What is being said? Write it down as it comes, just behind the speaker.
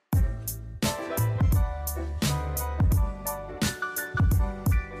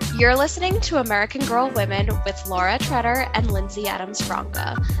You're listening to American Girl Women with Laura Treader and Lindsay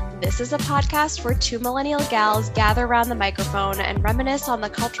Adams-Franca. This is a podcast where two millennial gals gather around the microphone and reminisce on the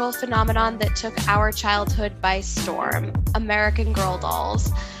cultural phenomenon that took our childhood by storm, American Girl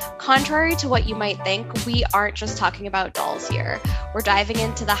dolls. Contrary to what you might think, we aren't just talking about dolls here. We're diving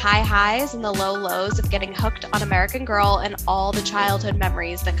into the high highs and the low lows of getting hooked on American Girl and all the childhood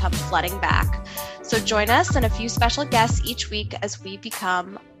memories that come flooding back. So join us and a few special guests each week as we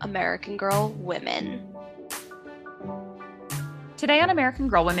become American Girl women. Today on American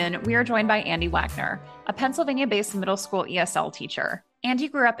Girl Women, we are joined by Andi Wagner, a Pennsylvania-based middle school ESL teacher.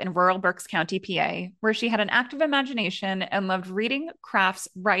 Andi grew up in rural Berks County, PA, where she had an active imagination and loved reading, crafts,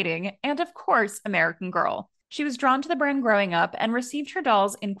 writing, and of course, American Girl. She was drawn to the brand growing up and received her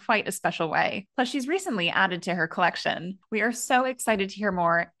dolls in quite a special way. Plus, she's recently added to her collection. We are so excited to hear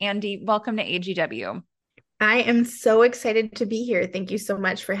more. Andi, welcome to AGW. I am so excited to be here. Thank you so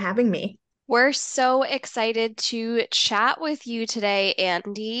much for having me. We're so excited to chat with you today,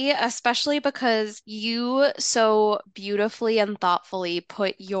 Andi, especially because you so beautifully and thoughtfully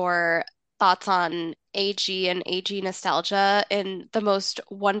put your thoughts on AG and AG nostalgia in the most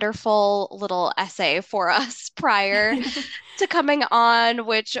wonderful little essay for us prior to coming on,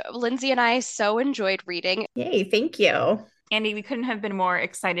 which Lindsay and I so enjoyed reading. Yay, thank you. Andi, we couldn't have been more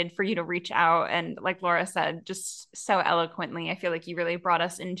excited for you to reach out. And like Laura said, just so eloquently, I feel like you really brought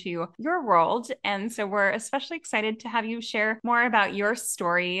us into your world. And so we're especially excited to have you share more about your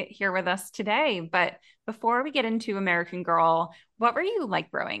story here with us today. But before we get into American Girl, what were you like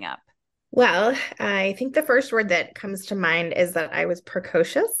growing up? Well, I think the first word that comes to mind is that I was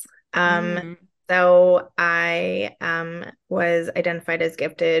precocious. So I was identified as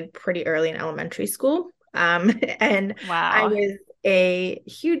gifted pretty early in elementary school. And wow. I was a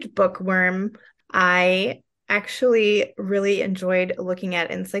huge bookworm. I actually really enjoyed looking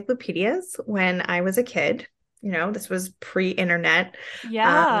at encyclopedias when I was a kid. You know, this was pre-internet.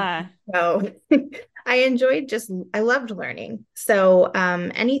 Yeah. So I loved learning. So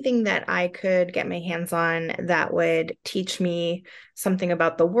anything that I could get my hands on that would teach me something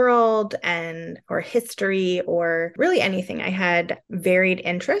about the world or history or really anything. I had varied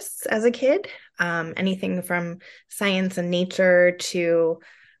interests as a kid, anything from science and nature to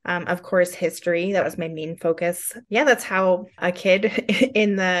of course, history. That was my main focus. Yeah, that's how a kid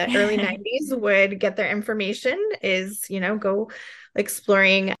in the early 90s would get their information is, go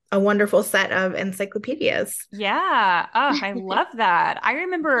exploring a wonderful set of encyclopedias. Yeah. Oh, I love that. I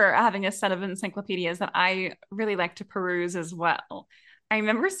remember having a set of encyclopedias that I really like to peruse as well. I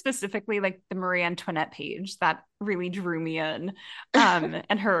remember specifically like the Marie Antoinette page that really drew me in,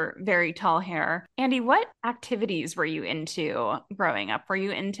 and her very tall hair. Andi, what activities were you into growing up? Were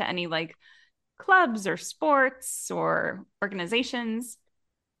you into any like clubs or sports or organizations?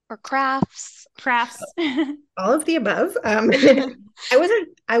 Or crafts? All of the above.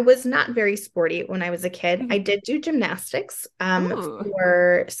 I was not very sporty when I was a kid. I did do gymnastics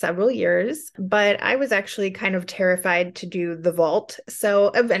for several years, but I was actually kind of terrified to do the vault.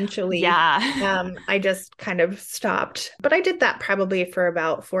 So eventually, I just kind of stopped. But I did that probably for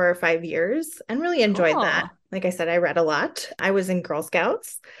about 4 or 5 years and really enjoyed that. Like I said, I read a lot. I was in Girl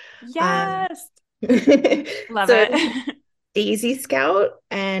Scouts. Yes. Love so it. Daisy Scout,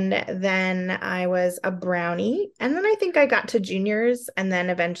 and then I was a brownie, and then I think I got to juniors and then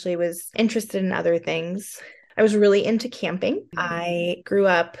eventually was interested in other things. I was really into camping. I grew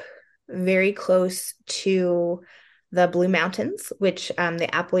up very close to the Blue Mountains, which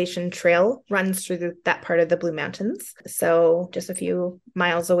the Appalachian Trail runs through that part of the Blue Mountains. So just a few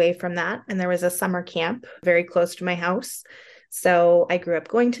miles away from that. And there was a summer camp very close to my house. So I grew up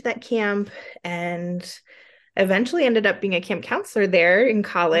going to that camp and eventually ended up being a camp counselor there in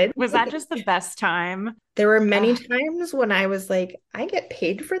college. Was that just the best time? There were many times when I was like, I get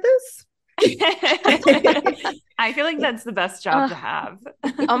paid for this? I feel like that's the best job to have.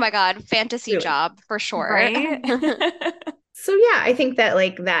 Oh my God, fantasy really? Job for sure. Right? So yeah, I think that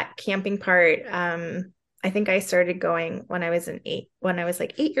like that camping part, I think I started going when I was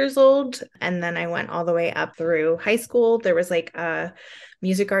like 8 years old. And then I went all the way up through high school. There was like a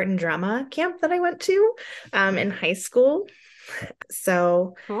music, art, and drama camp that I went to in high school.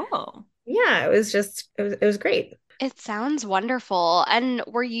 So cool. Yeah, it was great. It sounds wonderful. And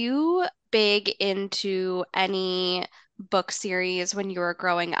were you big into any book series when you were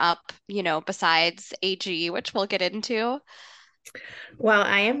growing up, besides AG, which we'll get into? Well,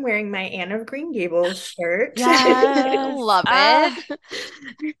 I am wearing my Anne of Green Gables shirt. Yes. Love it.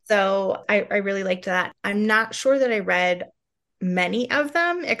 So I really liked that. I'm not sure that I read many of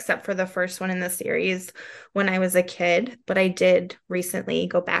them, except for the first one in the series when I was a kid, but I did recently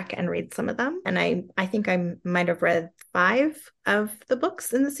go back and read some of them. And I think I might have read 5 of the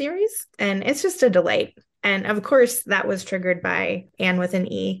books in the series, and it's just a delight. And of course, that was triggered by Anne with an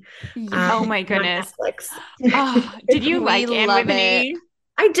E. Oh my On goodness. Netflix. Oh, did you We like Anne love with an it. E?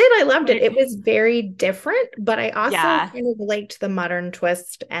 I did. I loved it. It was very different, but I also Yeah. kind of liked the modern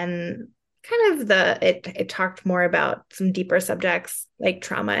twist and kind of it talked more about some deeper subjects like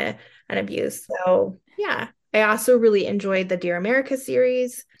trauma and abuse. So yeah. I also really enjoyed the Dear America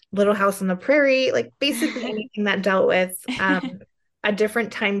series, Little House on the Prairie, like basically anything that dealt with a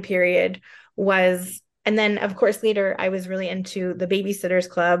different time period was. And then of course later I was really into the Babysitters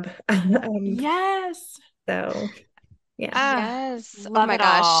Club. Yes. So yeah. Yes. Oh Love my it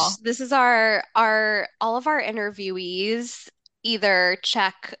gosh. all. This is our all of our interviewees either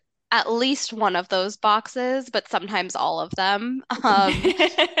check at least one of those boxes, but sometimes all of them.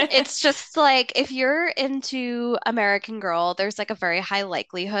 It's just like if you're into American Girl, there's like a very high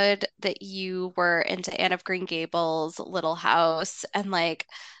likelihood that you were into Anne of Green Gables, Little House, and like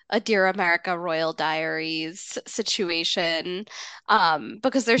a Dear America Royal Diaries situation.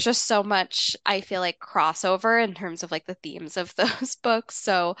 Because there's just so much, I feel like, crossover in terms of like the themes of those books.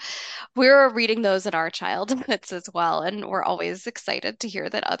 So we were reading those in our childhoods as well, and we're always excited to hear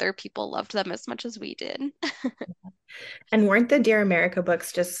that other people loved them as much as we did. And weren't the Dear America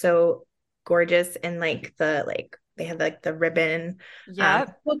books just so gorgeous and like they had like the ribbon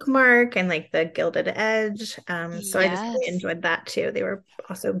Yep. bookmark and like the gilded edge. So I just really Yes. enjoyed that too. They were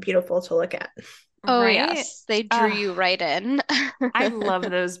also beautiful to look at. Oh, Right. yes. They drew you right in. I love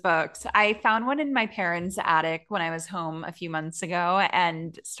those books. I found one in my parents' attic when I was home a few months ago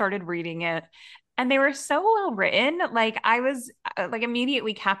and started reading it. And they were so well written. Like I was like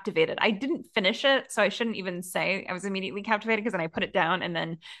immediately captivated. I didn't finish it, so I shouldn't even say I was immediately captivated because then I put it down and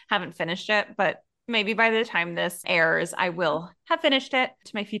then haven't finished it. But maybe by the time this airs, I will have finished it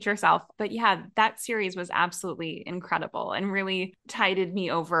to my future self. But yeah, that series was absolutely incredible and really tided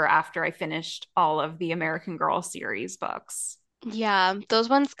me over after I finished all of the American Girl series books. Yeah, those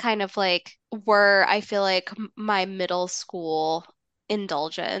ones kind of like were, I feel like, my middle school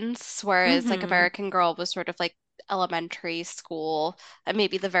indulgence, whereas like Hmm. American Girl was sort of like elementary school and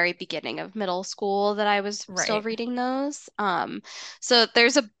maybe the very beginning of middle school that I was still Right. reading those. So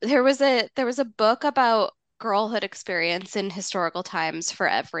there was a book about girlhood experience in historical times for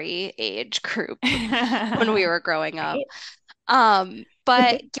every age group when we were growing up. Right?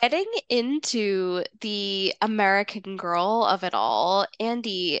 But getting into the American Girl of it all,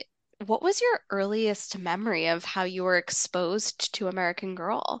 Andy, what was your earliest memory of how you were exposed to American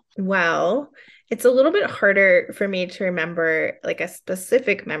Girl? Well, it's a little bit harder for me to remember like a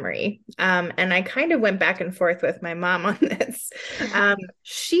specific memory. And I kind of went back and forth with my mom on this.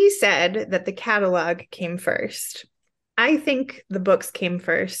 She said that the catalog came first. I think the books came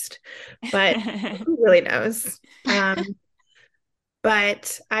first, but who really knows? Um,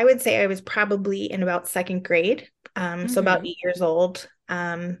 but I would say I was probably in about second grade, so about Hmm. 8 years old,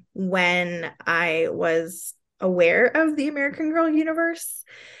 when I was aware of the American Girl universe.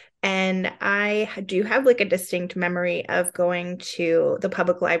 And I do have like a distinct memory of going to the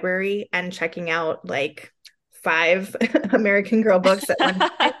public library and checking out like 5 American Girl books at one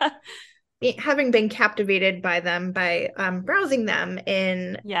time, having been captivated by them by browsing them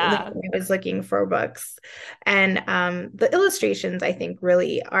in like Yeah. when I was looking for books. And the illustrations, I think,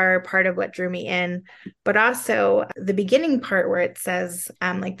 really are part of what drew me in, but also the beginning part where it says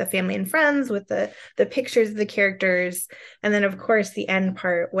like the family and friends with the pictures of the characters, and then of course the end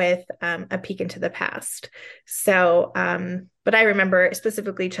part with a peek into the past. So but I remember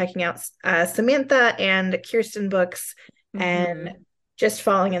specifically checking out Samantha and Kirsten books and Hmm. just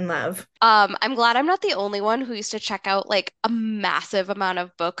falling in love. I'm glad I'm not the only one who used to check out like a massive amount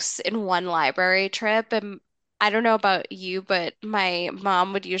of books in one library trip. And I don't know about you, but my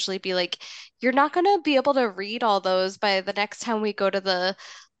mom would usually be like, "You're not gonna be able to read all those by the next time we go to the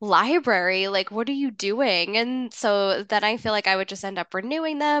library. Like, what are you doing?" And so then I feel like I would just end up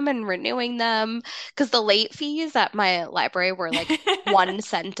renewing them and renewing them because the late fees at my library were like 1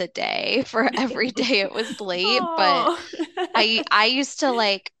 cent a day for every day it was late. But Oh. I used to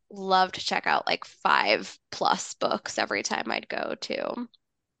like love to check out like 5+ books every time I'd go too.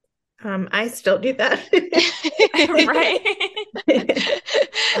 I still do that. Right.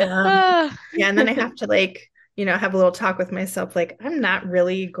 um, Ah. yeah, and then I have to like, have a little talk with myself, like, I'm not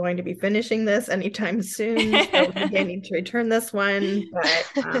really going to be finishing this anytime soon. So maybe I need to return this one.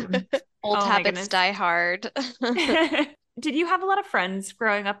 But Old Oh my habits goodness. die hard. Did you have a lot of friends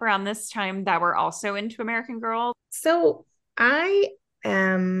growing up around this time that were also into American Girl? so I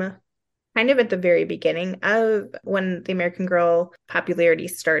am kind of at the very beginning of when the American Girl popularity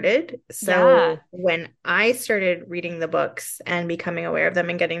started. Yeah. So when I started reading the books and becoming aware of them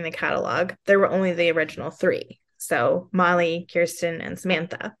and getting the catalog, there were only the original three. So Molly, Kirsten, and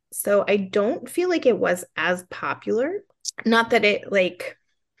Samantha. So I don't feel like it was as popular. Not that it like,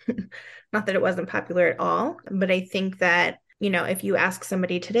 not that it wasn't popular at all, but I think that, if you ask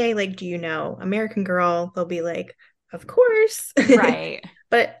somebody today, like, do you know American Girl? They'll be like, of course. Right.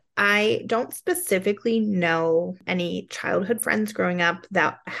 But I don't specifically know any childhood friends growing up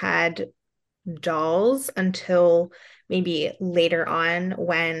that had dolls until maybe later on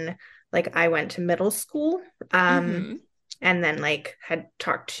when like I went to middle school. Mm-hmm. And then like had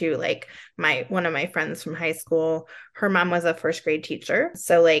talked to like my one of my friends from high school. Her mom was a first grade teacher.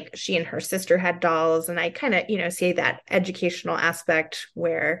 So like she and her sister had dolls. And I kind of, see that educational aspect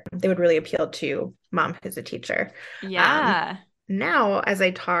where they would really appeal to mom who's a teacher. Um, Yeah. Now, as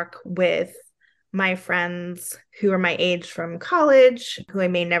I talk with my friends who are my age from college, who I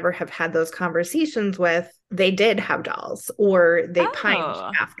may never have had those conversations with, they did have dolls or they pined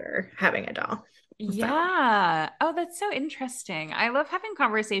Oh. after having a doll. So, Yeah. Oh, that's so interesting. I love having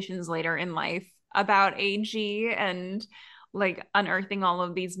conversations later in life about AG and like unearthing all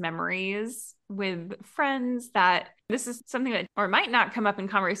of these memories with friends that this is something that or might not come up in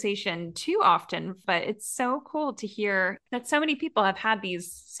conversation too often, but it's so cool to hear that so many people have had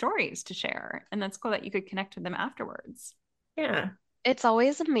these stories to share. And that's cool that you could connect with them afterwards. yeah. It's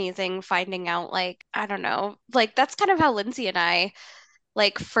always amazing finding out, like, I don't know, like that's kind of how Lindsay and I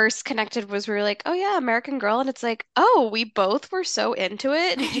like first connected was we were like, oh yeah, American Girl. And it's like, oh, we both were so into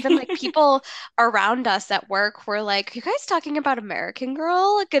it. And even like people around us at work were like, you guys talking about American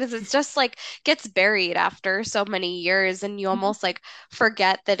Girl? Because it's just like gets buried after so many years and you almost like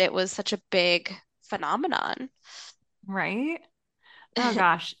forget that it was such a big phenomenon. Right? Oh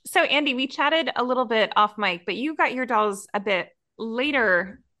gosh. So Andy, we chatted a little bit off mic, but you got your dolls a bit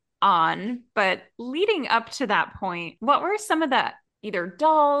later on, but leading up to that point, what were some of the either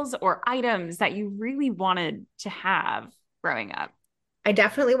dolls or items that you really wanted to have growing up? I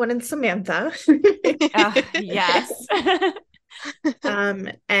definitely wanted Samantha. Yes.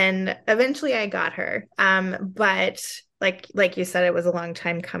 And eventually I got her. But like you said, it was a long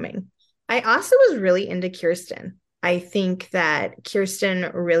time coming. I also was really into Kirsten. I think that Kirsten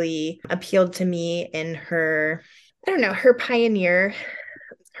really appealed to me in her, I don't know, her pioneer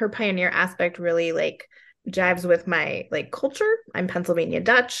aspect really like jives with my like culture. I'm Pennsylvania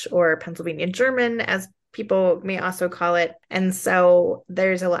Dutch or Pennsylvania German, as people may also call it. And so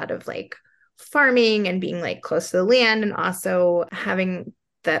there's a lot of like farming and being like close to the land, and also having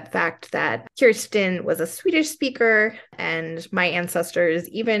that fact that Kirsten was a Swedish speaker and my ancestors,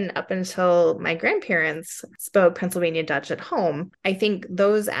 even up until my grandparents, spoke Pennsylvania Dutch at home. I think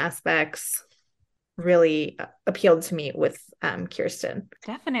those aspects really appealed to me with Kirsten.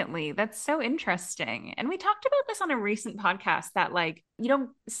 Definitely. That's so interesting. And we talked about this on a recent podcast that, like, you don't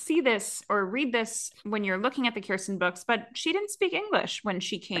see this or read this when you're looking at the Kirsten books, but she didn't speak English when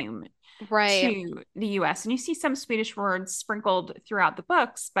she came Right. to the US. And you see some Swedish words sprinkled throughout the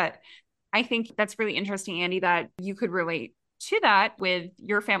books. But I think that's really interesting, Andy, that you could relate to that with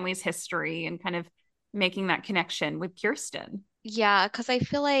your family's history and kind of making that connection with Kirsten. Yeah, because I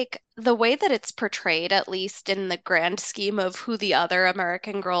feel like the way that it's portrayed, at least in the grand scheme of who the other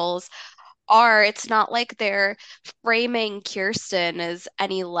American girls are, it's not like they're framing Kirsten as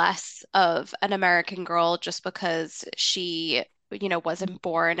any less of an American girl just because she, wasn't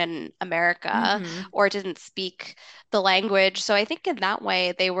born in America Mm-hmm. or didn't speak the language. So I think in that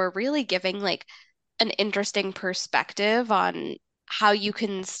way, they were really giving like an interesting perspective on how you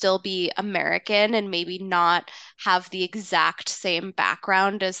can still be American and maybe not have the exact same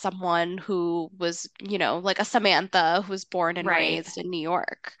background as someone who was, like a Samantha who was born and Right. raised in New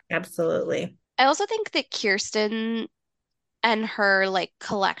York. Absolutely. I also think that Kirsten and her like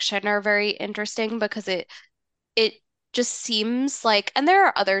collection are very interesting because it just seems like, and there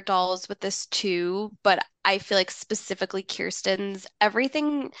are other dolls with this too, but I feel like specifically Kirsten's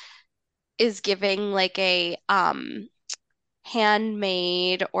everything is giving like a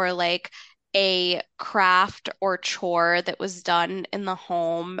handmade or like a craft or chore that was done in the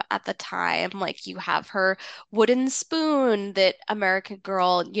home at the time. Like you have her wooden spoon that American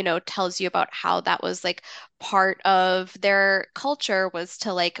Girl, tells you about how that was like part of their culture was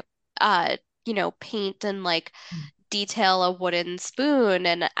to like paint and like detail a wooden spoon.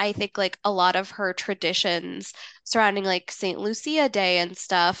 And I think like a lot of her traditions surrounding like St. Lucia Day and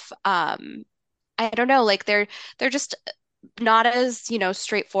stuff, I don't know, like they're just not as,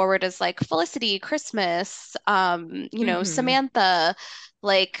 straightforward as like Felicity, Christmas, Hmm. Samantha,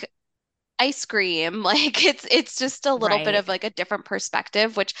 like ice cream. Like it's just a little bit Right. of like a different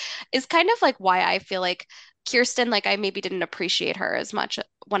perspective, which is kind of like why I feel like Kirsten, like I maybe didn't appreciate her as much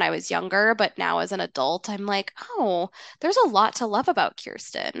when I was younger, but now as an adult, I'm like, oh, there's a lot to love about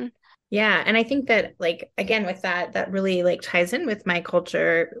Kirsten. Yeah, and I think that like again with that really like ties in with my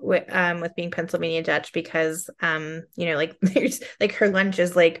culture with being Pennsylvania Dutch because like there's like her lunch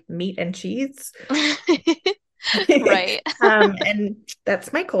is like meat and cheese. Right. And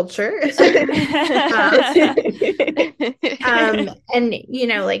that's my culture. um, and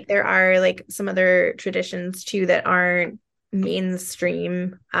like there are like some other traditions too that aren't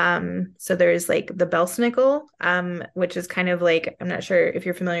mainstream. So there's like the Belsnickel, which is kind of like, I'm not sure if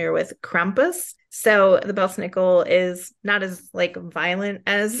you're familiar with Krampus. So the Belsnickel is not as like violent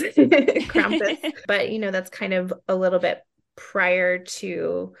as Krampus, but that's kind of a little bit prior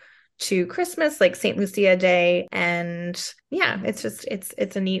to Christmas, like St. Lucia Day. And yeah,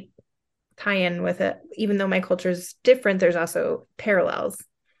 it's a neat tie-in with it. Even though my culture is different, there's also parallels.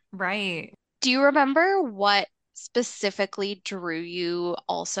 Right. Do you remember what specifically drew you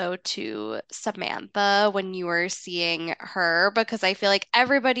also to Samantha when you were seeing her? Because I feel like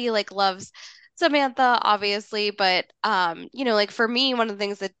everybody like loves Samantha, obviously, but like for me, one of the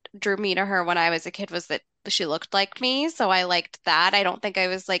things that drew me to her when I was a kid was that she looked like me, so I liked that. I don't think I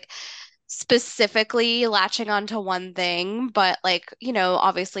was like specifically latching onto one thing, but like,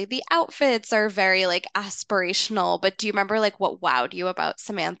 obviously the outfits are very like aspirational. But do you remember like what wowed you about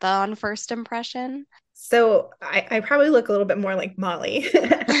Samantha on first impression? So I probably look a little bit more like Molly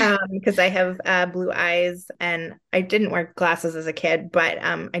because I have blue eyes and I didn't wear glasses as a kid, but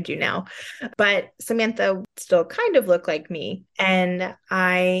I do now. But Samantha still kind of looked like me. And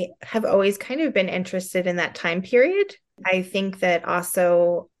I have always kind of been interested in that time period. I think that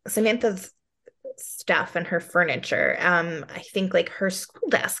also Samantha's stuff and her furniture. I think like her school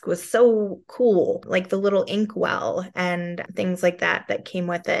desk was so cool, like the little inkwell and things like that that came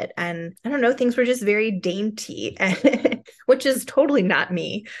with it. And I don't know, things were just very dainty, which is totally not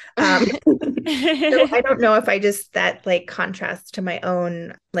me. So I don't know if I just that like contrast to my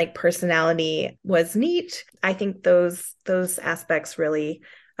own like personality was neat. I think those aspects really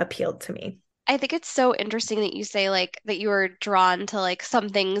appealed to me. I think it's so interesting that you say like that you were drawn to like some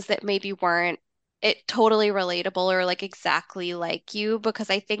things that maybe weren't it totally relatable or like exactly like you because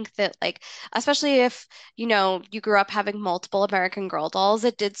I think that like especially if you grew up having multiple American Girl dolls,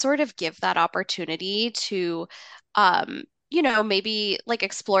 it did sort of give that opportunity to maybe like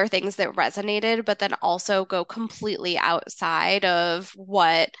explore things that resonated, but then also go completely outside of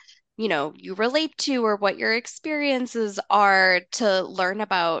what you relate to or what your experiences are to learn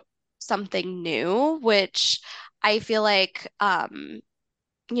about something new, which I feel like,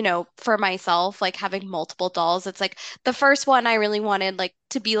 for myself, like having multiple dolls, it's like the first one I really wanted like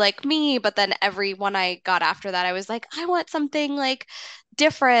to be like me, but then every one I got after that, I was like, I want something like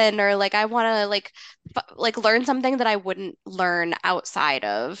different or like I want to like learn something that I wouldn't learn outside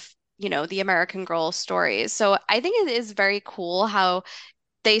of, the American Girl stories. So I think it is very cool how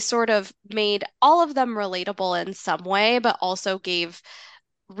they sort of made all of them relatable in some way, but also gave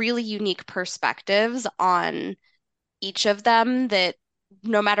really unique perspectives on each of them that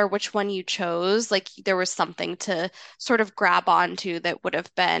no matter which one you chose, like there was something to sort of grab onto that would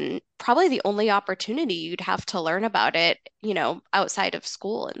have been probably the only opportunity you'd have to learn about it, outside of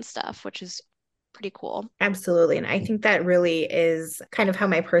school and stuff, which is pretty cool. Absolutely. And I think that really is kind of how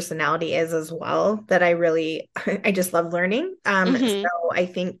my personality is as well, that I really, I just love learning. So Hmm. I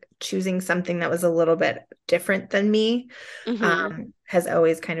think choosing something that was a little bit different than me Hmm. has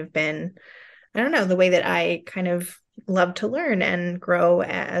always kind of been, I don't know, the way that I kind of love to learn and grow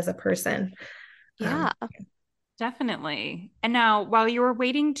as a person. Yeah. Definitely. And now, while you were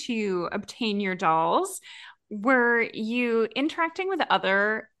waiting to obtain your dolls, were you interacting with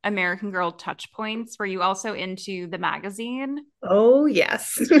other American Girl touch points? Were you also into the magazine? Oh,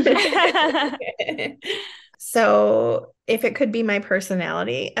 yes. So if it could be my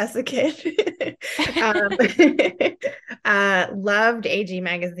personality as a kid, um, loved AG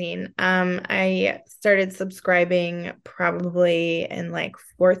magazine. I started subscribing probably in like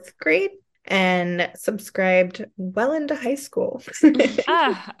fourth grade and subscribed well into high school.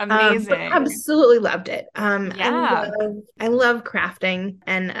 Ah, But amazing. absolutely loved it. Yeah. I love crafting,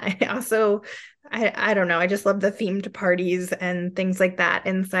 and I also I don't know. I just love the themed parties and things like that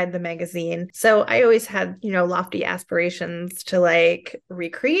inside the magazine. So I always had, lofty aspirations to like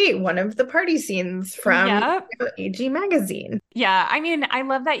recreate one of the party scenes from Yep. AG magazine. Yeah. I mean, I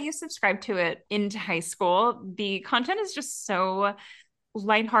love that you subscribed to it into high school. The content is just so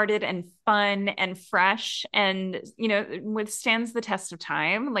lighthearted and fun and fresh and withstands the test of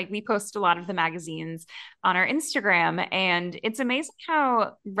time. Like we post a lot of the magazines on our Instagram, and it's amazing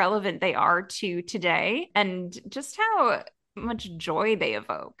how relevant they are to today and just how much joy they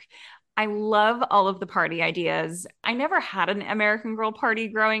evoke. I love all of the party ideas. I never had an American Girl party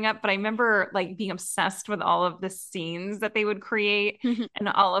growing up, but I remember like being obsessed with all of the scenes that they would create and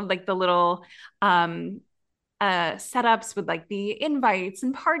all of like the little setups with like the invites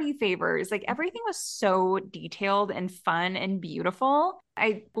and party favors. Like everything was so detailed and fun and beautiful.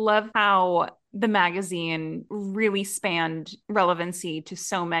 I love how the magazine really spanned relevancy to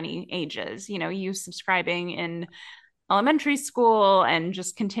so many ages. You subscribing in elementary school and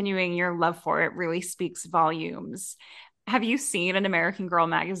just continuing your love for it really speaks volumes. Have you seen an American Girl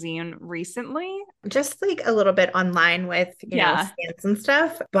magazine recently? Just like a little bit online with, scans and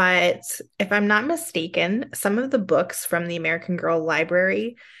stuff. But if I'm not mistaken, some of the books from the American Girl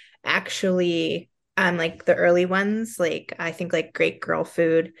library actually, like the early ones, like I think like Great Girl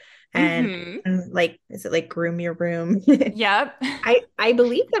Food and like, is it like Groom Your Room? Yep. I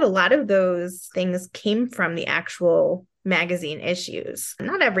believe that a lot of those things came from the actual magazine issues.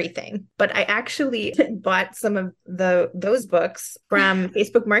 Not everything, but I actually bought some of those books from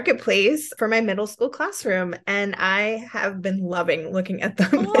Facebook Marketplace for my middle school classroom, and I have been loving looking at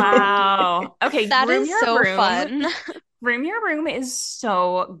them. Wow. Okay, That Groom is Your so Room. fun. Room Your Room is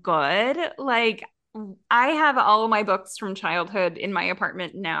so good. Like, I have all of my books from childhood in my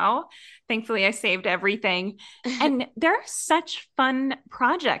apartment now. Thankfully, I saved everything. And there are such fun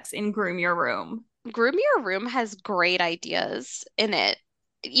projects in Groom Your Room. Groom Your Room has great ideas in it,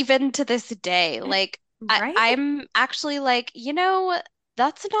 even to this day. Like, Right? I'm actually like,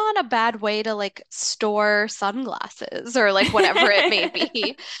 that's not a bad way to like store sunglasses or like whatever it may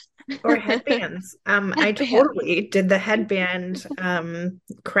be. Or headbands. I totally did the headband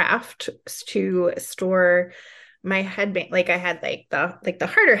craft to store my headband. Like I had like the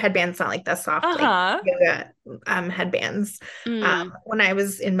harder headbands, not like the soft like yoga headbands. When I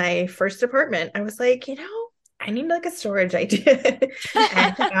was in my first apartment, I was like, I need like a storage idea.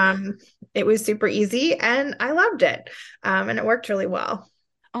 And it was super easy and I loved it. And it worked really well.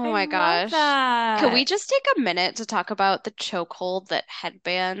 Oh I my love gosh. Can we that. just take a minute to talk about the chokehold that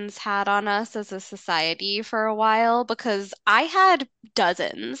headbands had on us as a society for a while? Because I had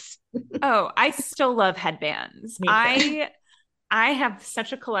dozens. Oh, I still love headbands. Me too. I have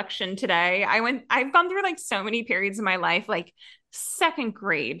such a collection today. I've gone through like so many periods in my life, like second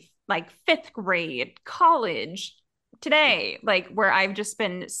grade, like fifth grade, college, today, like where I've just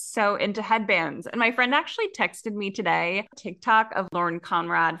been so into headbands. And my friend actually texted me today, TikTok of Lauren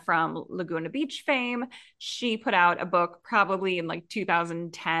Conrad from Laguna Beach fame. She put out a book probably in like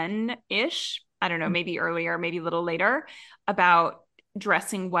 2010-ish. I don't know, maybe earlier, maybe a little later, about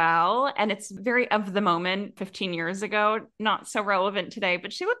dressing well, and it's very of the moment 15 years ago, not so relevant today,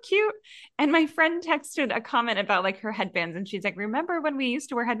 but she looked cute. And my friend texted a comment about like her headbands, and she's like, remember when we used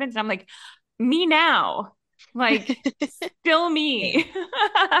to wear headbands? And I'm like, me now, like still me.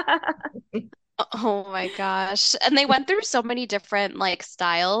 Oh my gosh. And they went through so many different like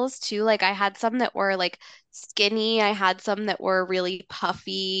styles too. Like I had some that were like skinny, I had some that were really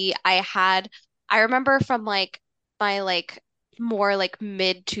puffy. I remember from like my like more like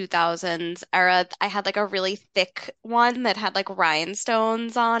mid 2000s era, I had like a really thick one that had like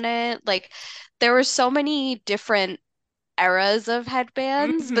rhinestones on it. Like there were so many different eras of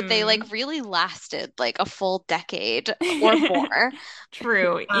headbands, but they Mhm. like really lasted like a full decade or more.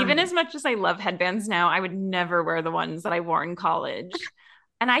 True. Even Um, as much as I love headbands now, I would never wear the ones that I wore in college.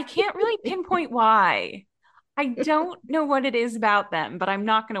 And I can't really pinpoint why. I don't know what it is about them, but I'm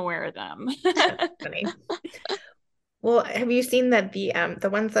not going to wear them. that's funny. Well, have you seen that the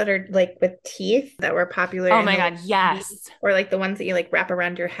ones that are like with teeth that were popular Oh in my the God, yes. or like the ones that you like wrap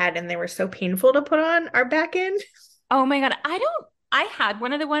around your head and they were so painful to put on are back in? Oh my God. I had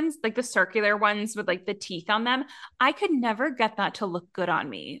one of the ones, like the circular ones with like the teeth on them. I could never get that to look good on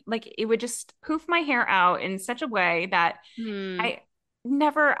me. Like it would just poof my hair out in such a way that Hmm. I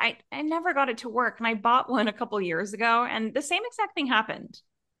I never got it to work. And I bought one a couple years ago and the same exact thing happened.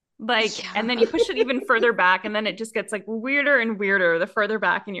 Like, and then Yeah. you push it even further back, and then it just gets like weirder and weirder the further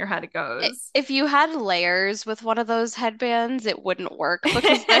back in your head it goes. If you had layers with one of those headbands, it wouldn't work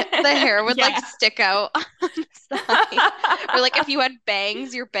because the hair would like Yeah. stick out. side. Or like if you had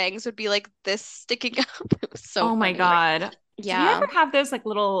bangs, your bangs would be like this sticking up. It was so Oh my funny. God. Did you Yeah. ever have those like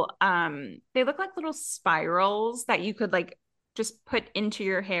little they look like little spirals that you could like just put into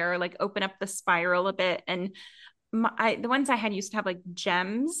your hair, like open up the spiral a bit. And the ones I had used to have like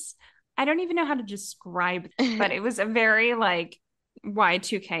gems. I don't even know how to describe, but it was a very like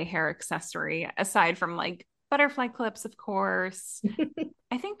Y2K hair accessory, aside from like butterfly clips, of course.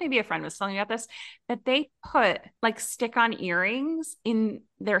 I think maybe a friend was telling me about this, that they put like stick-on earrings in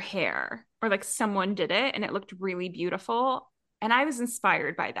their hair, or like someone did it and it looked really beautiful. And I was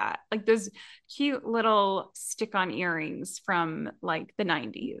inspired by that. Like those cute little stick-on earrings from like the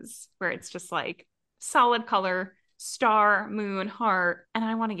 90s, where it's just like solid color, star, moon, heart, and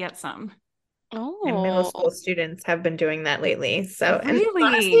I want to get some. And middle Oh. school students have been doing that lately. So, and Really?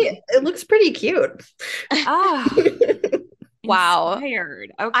 honestly, it looks pretty cute. Ah, Wow.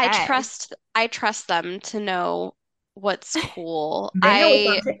 inspired. I Okay. trust I trust them to know what's cool. They know what's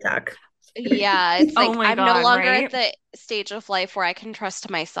on TikTok. Yeah, it's Oh like my I'm no God, longer at right? the stage of life where I can trust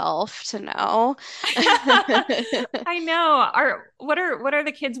myself to know. I know. What are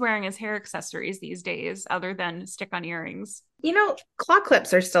the kids wearing as hair accessories these days other than stick-on earrings? Claw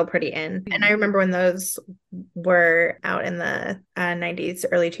clips are still pretty in. And I remember when those were out in the 90s,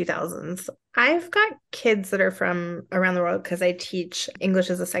 early 2000s. I've got kids that are from around the world because I teach English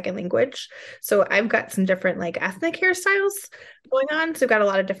as a second language. So I've got some different like ethnic hairstyles going on. So I've got a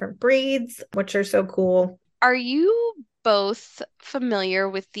lot of different braids, which are so cool. Are you both familiar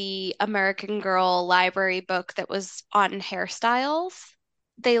with the American Girl library book that was on hairstyles?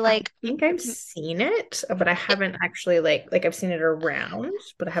 They I like think I've seen it, but I haven't actually like I've seen it around,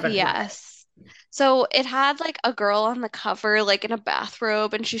 but I haven't read it. Yes. So it had like a girl on the cover, like in a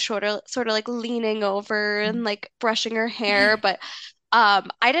bathrobe, and she's sort of like leaning over and like brushing her hair. But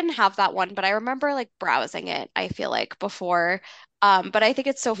I didn't have that one, but I remember like browsing it, I feel like before. But I think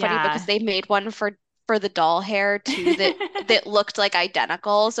it's so funny because Yeah. they made one for the doll hair too that looked like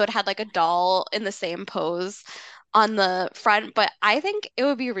identical. So it had like a doll in the same pose on the front, but I think it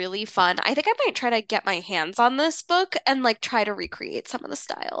would be really fun. I think I might try to get my hands on this book and like try to recreate some of the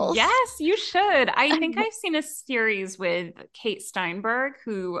styles. Yes, you should. I think I've seen a series with Kate Steinberg,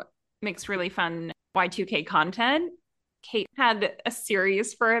 who makes really fun Y2K content. Kate had a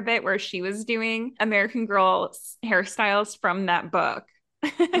series for a bit where she was doing American Girl hairstyles from that book.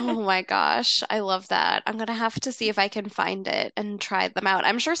 Oh my gosh, I love that. I'm gonna have to see if I can find it and try them out.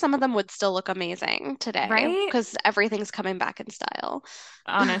 I'm sure some of them would still look amazing today Right? because everything's coming back in style.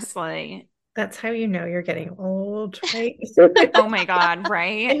 Honestly. That's how you know you're getting old, right? Oh my God,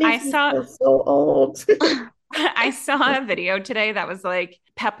 right? It makes me feel so old. I saw a video today that was like,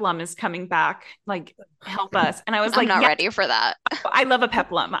 Peplum is coming back. Like, help us. And I was I'm like, not yes, ready for that. I love a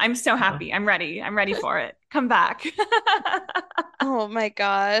Peplum. I'm so happy. I'm ready. I'm ready for it. Come back. Oh my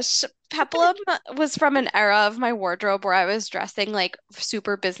gosh. Peplum was from an era of my wardrobe where I was dressing like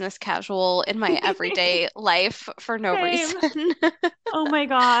super business casual in my everyday life for no Same. reason. Oh my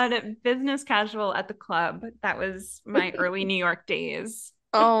God. Business casual at the club. That was my early New York days.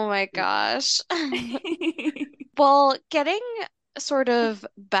 Oh my gosh. Well, getting sort of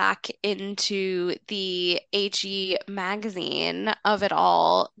back into the AG magazine of it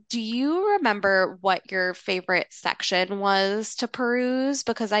all, do you remember what your favorite section was to peruse?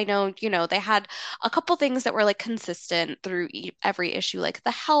 Because I know, they had a couple things that were like consistent through every issue, like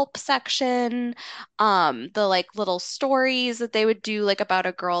the help section, the like little stories that they would do like about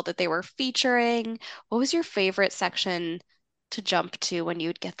a girl that they were featuring. What was your favorite section to jump to when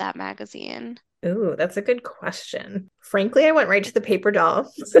you'd get that magazine? Ooh, that's a good question. Frankly, I went right to the paper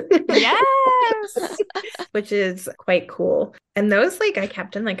dolls, Yes. which is quite cool. And those, like, I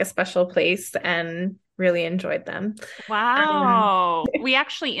kept in like a special place and really enjoyed them. Um, Wow. We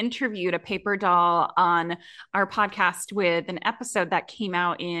actually interviewed a paper doll on our podcast with an episode that came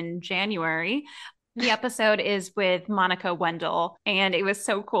out in January. The episode is with Monica Wendell, and it was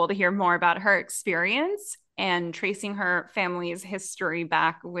so cool to hear more about her experience and tracing her family's history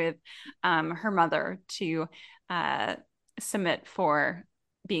back with her mother to uh, submit for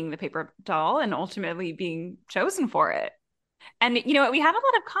being the paper doll and ultimately being chosen for it. And we had a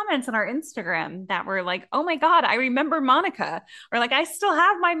lot of comments on our Instagram that were like, "Oh my God, I remember Monica," or like, "I still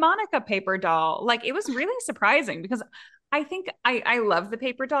have my Monica paper doll." Like, it was really surprising because I think I love the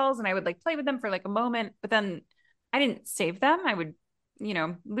paper dolls and I would like play with them for like a moment, but then I didn't save them. I would,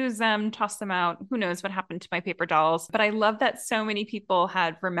 lose them, toss them out. Who knows what happened to my paper dolls? But I love that so many people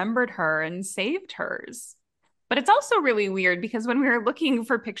had remembered her and saved hers. But it's also really weird because when we were looking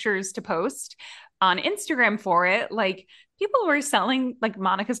for pictures to post on Instagram for it, like people were selling like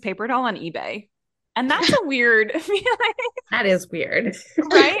Monica's paper doll on eBay. And that's a weird feeling, That is weird.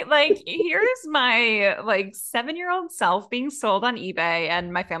 right? Like, here's my like 7-year-old self being sold on eBay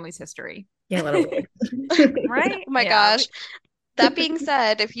and my family's history. Yeah, a little weird. Right? Oh my Yeah. gosh. That being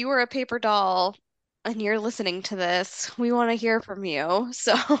said, if you were a paper doll and you're listening to this, we want to hear from you.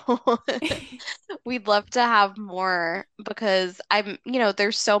 So we'd love to have more because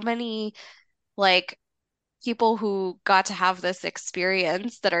there's so many like people who got to have this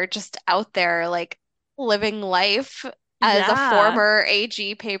experience that are just out there like living life as a Yeah. former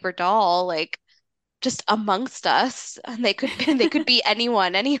AG paper doll, like just amongst us. And they could be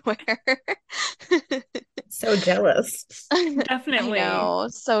anyone, anywhere. So jealous. I Definitely. know,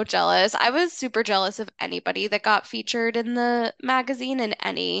 so jealous. I was super jealous of anybody that got featured in the magazine in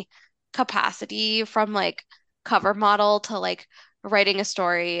any capacity, from like cover model to like writing a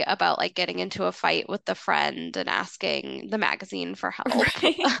story about like getting into a fight with a friend and asking the magazine for help.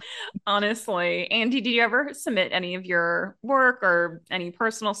 Right. Honestly. Andy, did you ever submit any of your work or any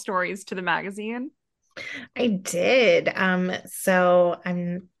personal stories to the magazine? I did. I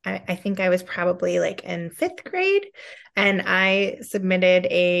think I was probably like in fifth grade, and I submitted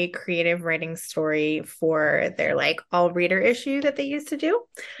a creative writing story for their like all reader issue that they used to do.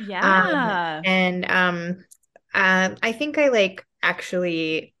 Yeah. And I think I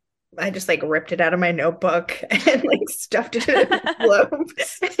just like ripped it out of my notebook and like stuffed it in an envelope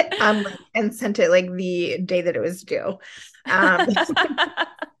and sent it like the day that it was due. Um,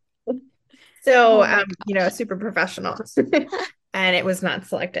 so Oh my super professional. And it was not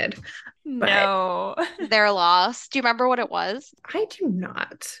selected. But No. Their loss. Do you remember what it was? I do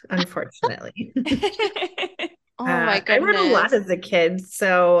not, unfortunately. Oh my I read a lot goodness. as a kid.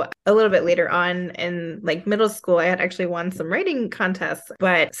 So a little bit later on in like middle school, I had actually won some writing contests,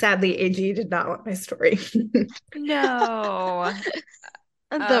 but sadly, AG did not want my story. No.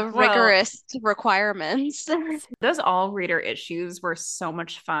 The Well, rigorous requirements. those all reader issues were so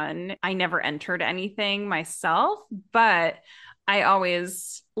much fun. I never entered anything myself, but I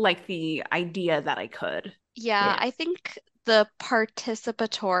always liked the idea that I could. Yeah, Yeah, I think the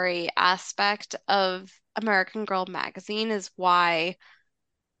participatory aspect of American Girl magazine is why,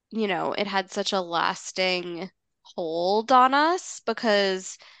 it had such a lasting hold on us,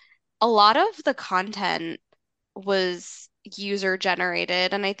 because a lot of the content was user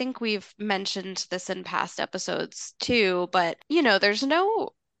generated. And I think we've mentioned this in past episodes too, but there's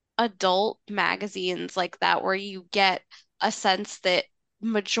no adult magazines like that where you get a sense that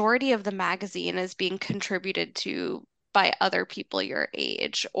majority of the magazine is being contributed to by other people your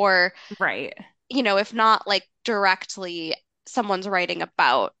age, or Right. if not like directly, someone's writing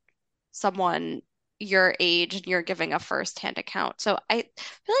about someone your age and you're giving a first-hand account. So I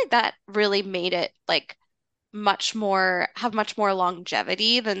feel like that really made it like much more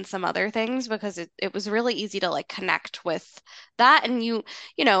longevity than some other things, because it was really easy to like connect with that. And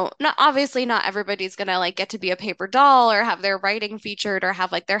not obviously not everybody's gonna like get to be a paper doll or have their writing featured or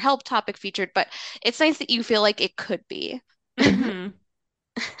have like their help topic featured, but it's nice that you feel like it could be. Hmm.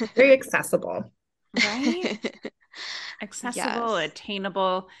 very accessible. Right? Accessible, Yes.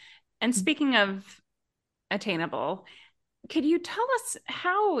 attainable. And speaking of attainable, could you tell us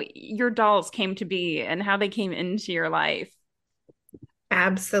how your dolls came to be and how they came into your life?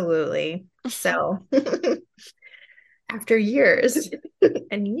 Absolutely. So after years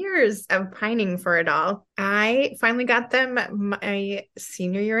and years of pining for a doll, I finally got them my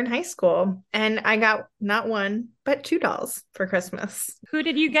senior year in high school. And I got not one, but two dolls for Christmas. Who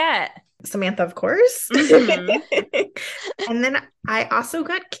did you get? Samantha, of course. Hmm. And then I also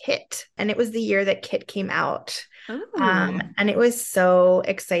got Kit, and it was the year that Kit came out. Ooh. And it was so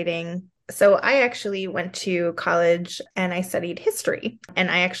exciting. So I actually went to college and I studied history, and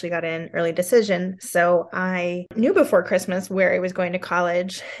I actually got an early decision. So I knew before Christmas where I was going to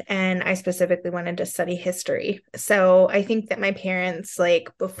college, and I specifically wanted to study history. So I think that my parents, like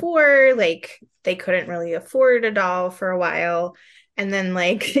before, like they couldn't really afford a doll for a while. And then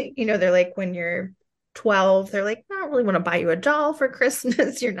like, they're like, when you're 12, they're like, I don't really want to buy you a doll for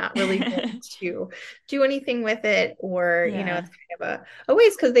Christmas. You're not really going to do anything with it. Or, Yeah. it's kind of a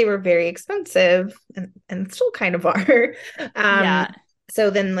waste, because they were very expensive, and still kind of are. Um, Yeah. so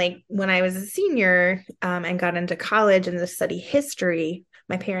then like when I was a senior and got into college and to study history,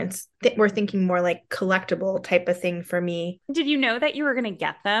 my parents were thinking more like collectible type of thing for me. Did you know that you were going to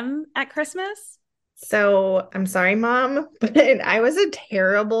get them at Christmas? So I'm sorry, Mom, but I was a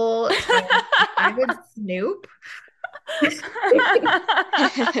terrible child. I would snoop.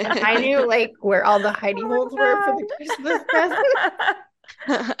 I knew like where all the hidey Oh holes were for my the Christmas present.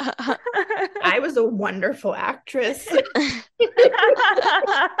 I was a wonderful actress.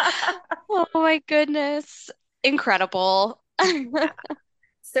 Oh my my goodness. Incredible.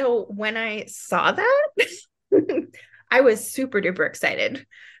 So when I saw that, I was super duper excited.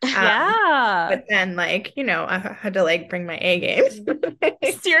 Yeah. But then I had to bring my A game.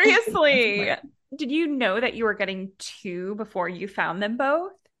 Seriously. Did you know that you were getting two before you found them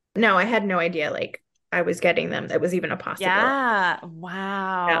both? No, I had no idea I was getting them. That was even a possibility. Yeah. So,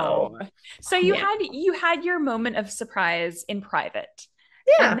 Wow. So you yeah. had your moment of surprise in private.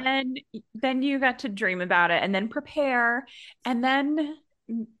 And Yeah. then you got to dream about it and then prepare and then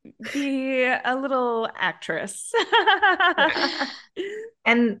be a little actress.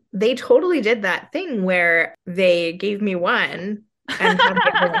 And they totally did that thing where they gave me one and had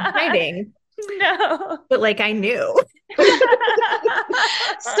the other one hiding. No. But I knew.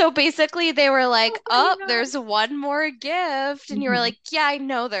 So basically, they were Oh like, my "Oh, God. there's one more gift," and you were Mhm. like, "Yeah, I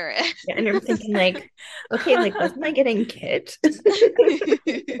know there Yeah, and I'm thinking okay, wasn't I getting Kit? is."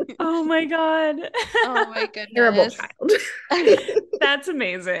 Oh my God. Oh my Terrible goodness. child. That's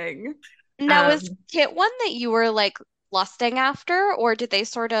amazing. Now, was Um, Kit one that you were like lusting after, or did they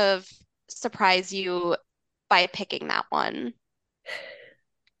sort of surprise you by picking that one?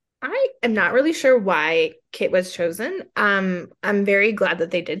 I am not really sure why Kit was chosen. I'm very glad that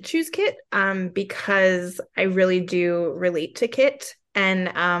they did choose Kit, because I really do relate to Kit.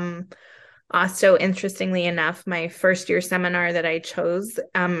 And also, interestingly enough, my first year seminar that I chose,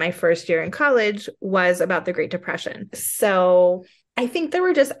 my first year in college, was about the Great Depression. So I think there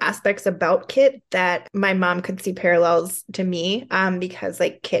were just aspects about Kit that my mom could see parallels to me, because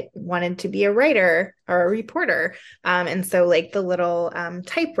Kit wanted to be a writer or a reporter. And so the little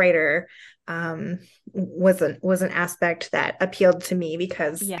typewriter was an aspect that appealed to me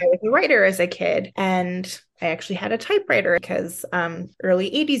because Yeah. I was a writer as a kid, and I actually had a typewriter because early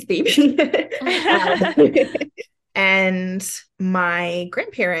 80s baby. And my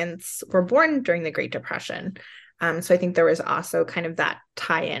grandparents were born during the Great Depression. So I think there was also kind of that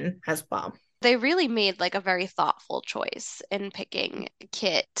tie-in as well. They really made like a very thoughtful choice in picking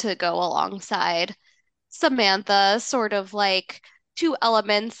Kit to go alongside Samantha, sort of like two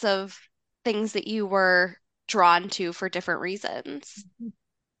elements of things that you were drawn to for different reasons.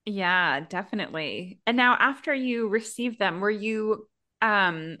 Yeah, definitely. And now after you received them, were you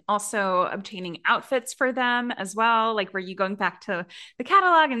also obtaining outfits for them as well? Like were you going back to the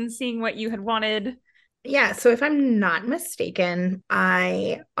catalog and seeing what you had wanted? Yeah, so if I'm not mistaken,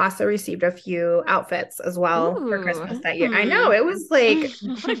 I also received a few outfits as well for Ooh, Christmas that year. I know Mm. it was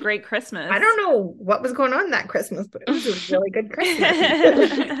what a great I Christmas. don't know what was going on that Christmas, but it was a really good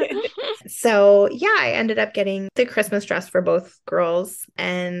Christmas. So, yeah, I ended up getting the Christmas dress for both girls,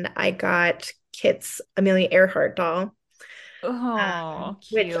 and I got Kit's Amelia Earhart doll, Oh,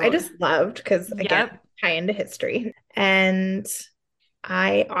 which I cute. just loved because, again, Yep. tie into history. And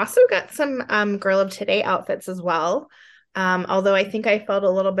I also got some Girl of Today outfits as well. Although I think I felt a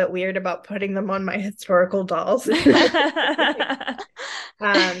little bit weird about putting them on my historical dolls. So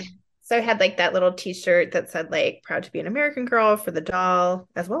I had that little t-shirt that said proud to be an American girl for the doll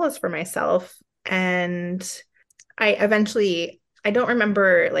as well as for myself. And I don't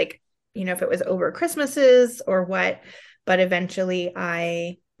remember if it was over Christmases or what, but eventually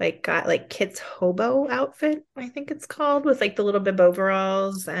I got Kit's hobo outfit, I think it's called, with the little bib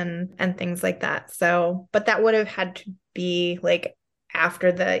overalls and things like that. So, but that would have had to be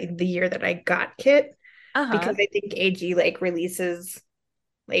after the year that I got Kit, Uh-huh. because I think AG releases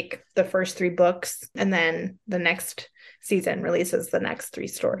the first three books, and then the next season releases the next three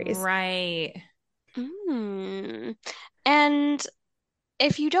stories. Right. Mm. And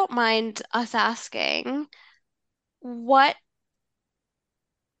if you don't mind us asking, what,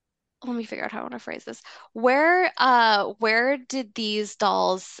 let me figure out how I want to phrase this. Where did these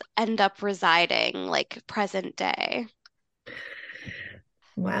dolls end up residing, like present day?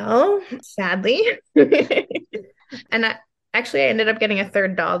 Well, sadly, and actually I ended up getting a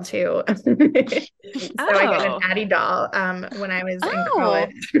third doll too. So I got an Oh. Addie doll when I was in Oh,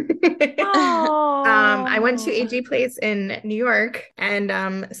 college. I went to Oh. AG Place in New York,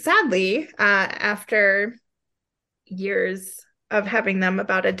 and sadly, after years of having them,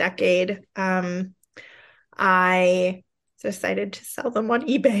 about a decade, I decided to sell them on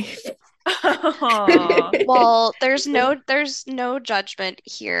eBay. Oh. well, there's no judgment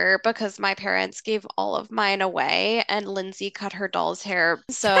here because my parents gave all of mine away and Lindsay cut her doll's hair.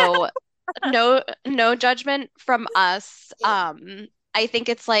 So no judgment from us. I think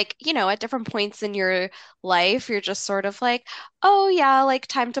it's like, at different points in your life, you're just sort of like, oh yeah,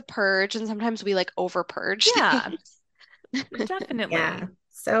 time to purge, and sometimes we over purge Yeah, things. Yeah. definitely.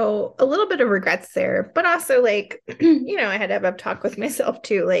 So a little bit of regrets there, but also like, I had to have a talk with myself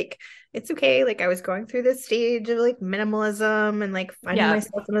too. Like, it's okay. Like I was going through this stage of like minimalism and like finding Yeah.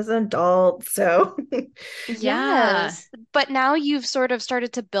 myself as an adult. So Yeah. Yes. But now you've sort of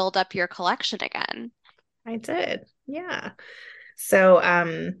started to build up your collection again. I did. Yeah. So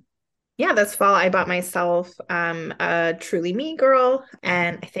yeah, this fall I bought myself a Truly Me girl,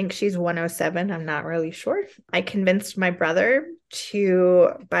 and I think she's 107. I'm not really sure. I convinced my brother to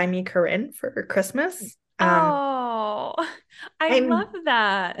buy me Corinne for Christmas. Oh, I I'm love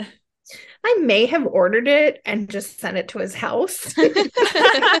that. I may have ordered it and just sent it to his house for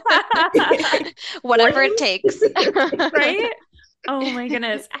Whatever him. it takes. Right? Oh my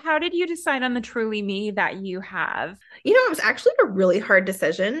goodness. How did you decide on the Truly Me that you have? It was actually a really hard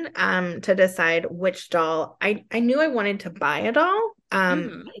decision to decide which doll. I knew I wanted to buy a doll.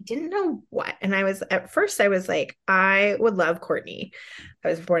 Mm. I didn't know what. And at first I was like, I would love Courtney. I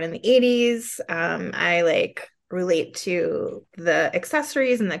was born in the 80s. I like relate to the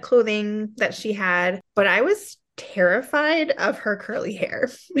accessories and the clothing that she had, but I was terrified of her curly hair.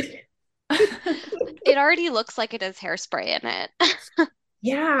 It already looks like it has hairspray in it.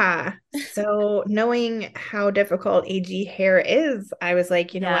 Yeah. So knowing how difficult AG hair is, I was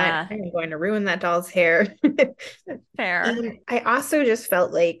like, you know what? Yeah, I'm going to ruin that doll's hair. fair. And I also just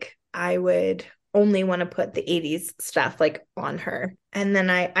felt like I would only want to put the 80s stuff like on her. And then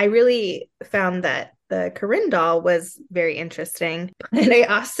I really found that the Corinne doll was very interesting. And I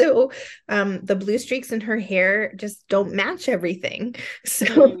also the blue streaks in her hair just don't match everything. So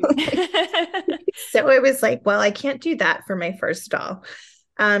Mm. so I was like, well, I can't do that for my first doll.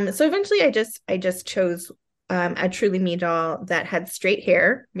 So eventually I just chose a Truly Me doll that had straight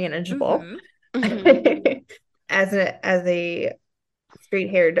hair, manageable. Hmm. Mhm. As a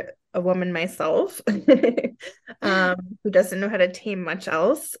straight-haired a woman myself, who doesn't know how to tame much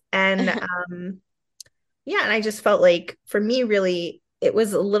else. And yeah, and I just felt like for me, really, it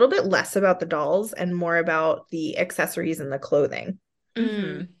was a little bit less about the dolls and more about the accessories and the clothing. Hmm.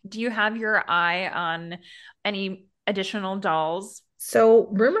 Mm. Do you have your eye on any additional dolls? So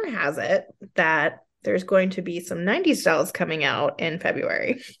rumor has it that there's going to be some 90s dolls coming out in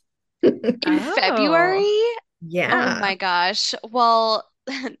February. In Oh. February? Oh Yeah. my gosh. Well,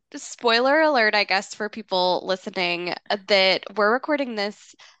 spoiler alert, I guess, for people listening, that we're recording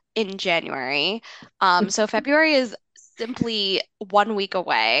this in January. So February is simply 1 week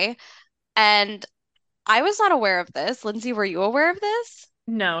away. And I was not aware of this. Lindsay, were you aware of this?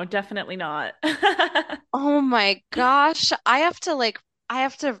 No, definitely not. Oh my gosh. I have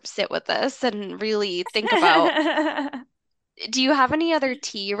to sit with this and really think about, do you have any other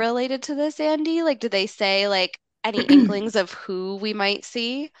tea related to this, Andy? Like, did they say like any inklings of who we might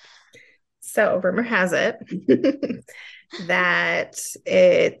see? So rumor has it that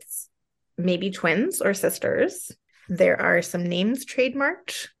it's maybe twins or sisters. There are some names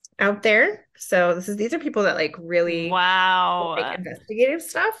trademarked out there. So these are people that like really like Wow. investigative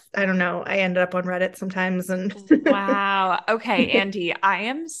stuff. I don't know. I ended up on Reddit sometimes and Wow. Okay, Andy, I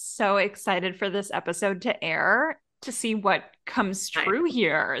am so excited for this episode to air to see what comes true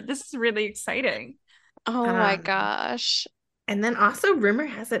here. This is really exciting. Oh my um gosh. and then also rumor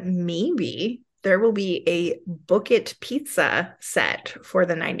has it maybe there will be a Book It pizza set for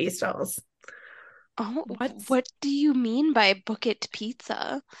the 90s dolls. Oh, What's what do you mean by book it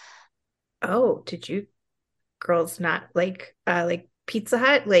pizza? Oh, did you girls not like Pizza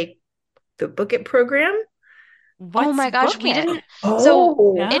Hut, like the Book It program? Oh what's my gosh, Book we It? didn't. So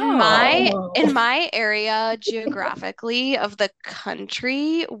Oh, No. in my area geographically of the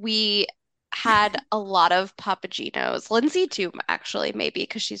country, we had a lot of Papagenos. Lindsay too, actually, maybe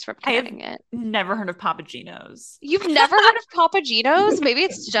because she's from I have Connecticut. never heard of Papagenos. You've never heard of Papagenos? Maybe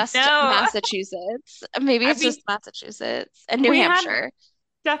it's just No. Massachusetts. Maybe I it's mean, just Massachusetts and New we had Hampshire.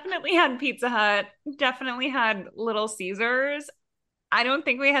 definitely had Pizza Hut, definitely had Little Caesars. I don't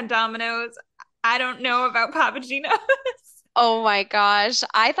think we had Domino's. I don't know about Papagenos. Oh my gosh.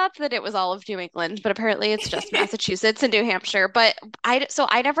 I thought that it was all of New England, but apparently it's just Massachusetts and New Hampshire. But I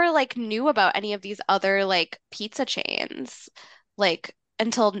never like knew about any of these other like pizza chains like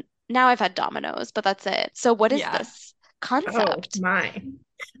until now I've had Domino's, but that's it. So what is Yeah. this oh concept? my.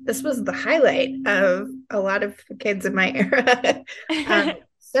 This was the highlight of a lot of kids in my era.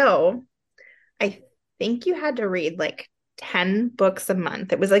 So I think you had to read like 10 books a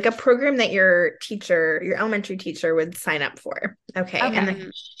month. It was like a program that your elementary teacher would sign up for. Okay. And Okay. then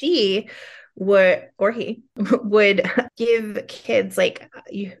Mm, she would, or he would give kids like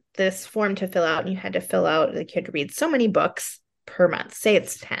this form to fill out, and you had to fill out, like, you had to read so many books per month. Say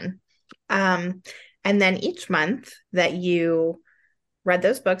it's 10. Um, and then each month that you read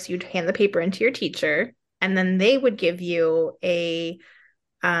those books, you'd hand the paper into your teacher, and then they would give you a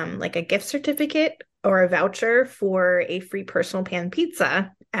like a gift certificate or a voucher for a free personal pan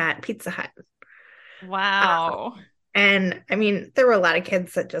pizza at Pizza Hut. Wow. And I mean, there were a lot of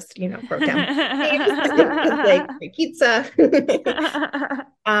kids that just, wrote down names. It was like free pizza.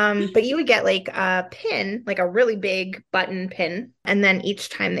 But you would get like a pin, like a really big button pin. And then each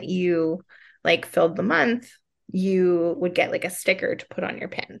time that you like filled the month, you would get like a sticker to put on your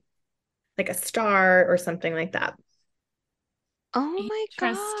pin, like a star or something like that. Oh my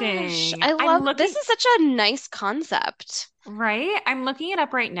gosh. Interesting. I I'm love looking, this is such a nice concept. right? I'm looking it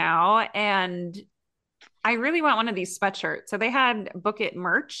up right now and I really want one of these sweatshirts. So they had book it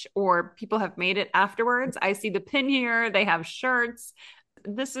merch or people have made it afterwards. I see the pin here. They have shirts.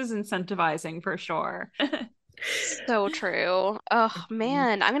 This is incentivizing for sure. So true. Oh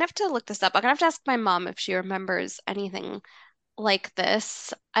man, I'm gonna have to look this up. I'm gonna have to ask my mom if she remembers anything like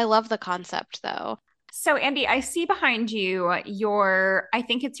this. I love the concept though. So, Andy, I see behind you I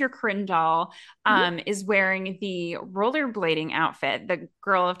think it's your Corinne doll, is wearing the rollerblading outfit, the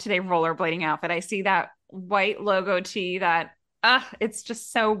Girl of Today rollerblading outfit. I see that white logo tee it's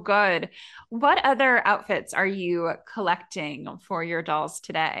just so good. What other outfits are you collecting for your dolls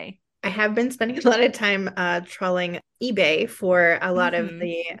today? I have been spending a lot of time trolling eBay for a lot of Hmm.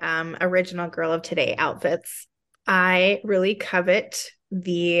 the original Girl of Today outfits. I really covet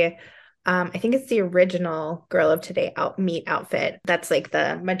the, I think it's the original Girl of Today meet outfit. That's like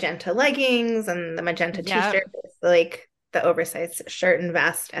the magenta leggings and the magenta t-shirt, Yep. like the oversized shirt and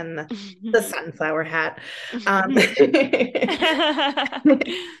vest and the sunflower hat. Um,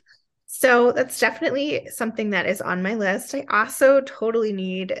 So that's definitely something that is on my list. I also totally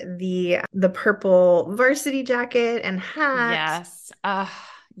need the purple varsity jacket and hat. Yes.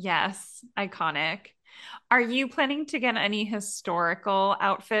 Yes. Iconic. Are you planning to get any historical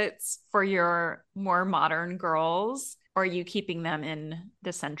outfits for your more modern girls, or are you keeping them in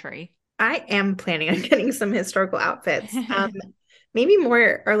the century? I am planning on getting some historical outfits. Maybe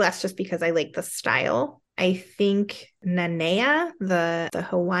more or less just because I like the style. I think Nanea, the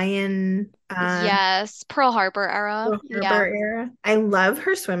Hawaiian Yes, Pearl Harbor era. Pearl Yeah. Harbor era. I love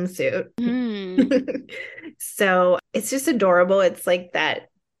her swimsuit. Mm. So it's just adorable. It's like that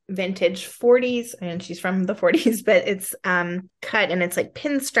vintage 40s, and she's from the 40s, but it's cut and it's like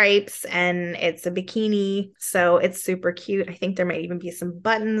pinstripes and it's a bikini. So it's super cute. I think there might even be some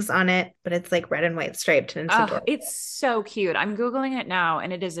buttons on it, but it's like red and white striped and it's Oh, adorable. it's so cute. I'm Googling it now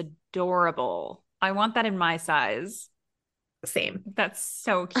and it is adorable. I want that in my size. Same. That's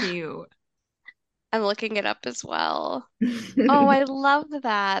so cute. I'm looking it up as well. Oh, I love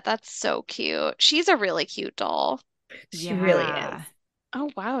that. That's so cute. She's a really cute doll. She really Yeah. is. Oh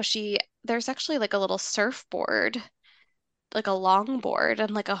wow, there's actually like a little surfboard, like a longboard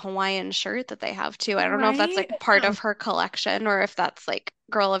and like a Hawaiian shirt that they have too. I don't know if that's Right? like part of her collection or if that's like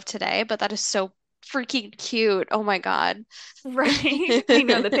Girl of Today, but that is so freaking cute. Oh my God. Right. I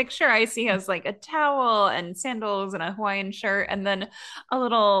know the picture I see has like a towel and sandals and a Hawaiian shirt and then a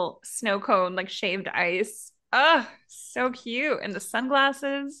little snow cone, like shaved ice. Oh, so cute. And the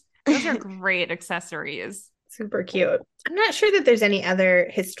sunglasses. Those are great accessories. Super cute. I'm not sure that there's any other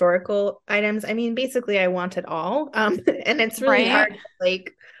historical items. I mean, basically, I want it all. And it's really hard Right? to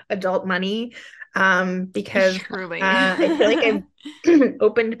like adult money because Truly. I feel like I've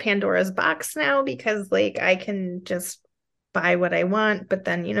opened Pandora's box now because like I can just buy what I want, but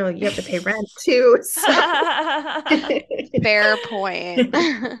then, you have to pay rent too. So Fair point.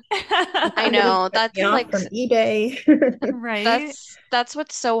 I I'm gonna know. get me off from eBay. Right? That's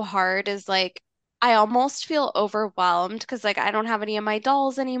what's so hard is like I almost feel overwhelmed because like I don't have any of my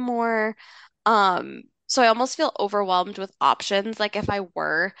dolls anymore. So I almost feel overwhelmed with options. Like if I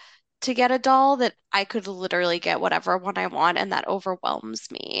were to get a doll that I could literally get whatever one I want and that overwhelms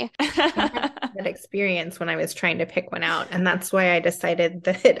me. I had that experience when I was trying to pick one out. And that's why I decided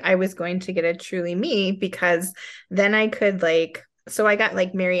that I was going to get a Truly Me because then I could so I got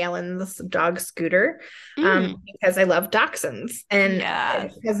like Mary Ellen's dog Scooter Mm. because I love dachshunds. And it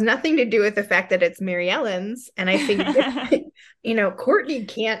Yes. has nothing to do with the fact that it's Mary Ellen's. And I figured, Courtney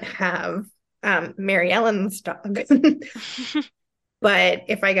can't have Mary Ellen's dog. But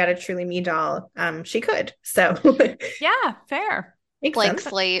if I got a Truly Me doll, she could. So Yeah, fair. makes Blank sense.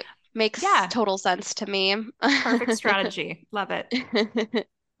 slate makes Yeah, total sense to me. perfect strategy. Love it.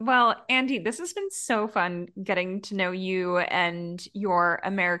 Well, Andy, this has been so fun getting to know you and your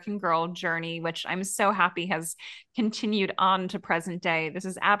American Girl journey, which I'm so happy has continued on to present day. This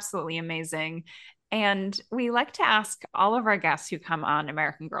is absolutely amazing. And we like to ask all of our guests who come on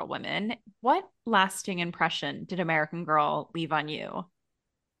American Girl Women, what lasting impression did American Girl leave on you?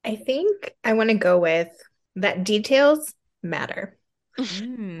 I think I want to go with that details matter.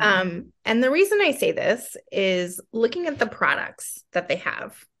 Mm. And the reason I say this is looking at the products that they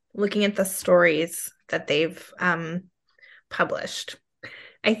have, looking at the stories that they've published.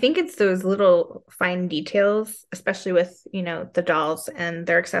 I think it's those little fine details, especially with, the dolls and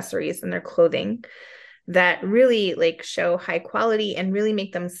their accessories and their clothing that really like show high quality and really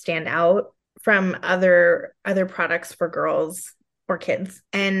make them stand out from other products for girls or kids.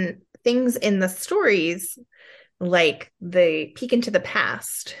 And things in the stories like the peek into the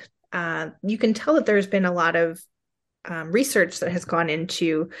past, you can tell that there's been a lot of research that has gone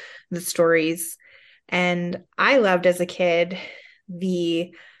into the stories. And I loved as a kid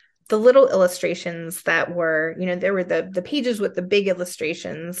the little illustrations that were, there were the pages with the big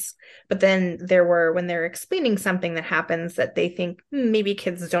illustrations, but then there were when they're explaining something that happens that they think maybe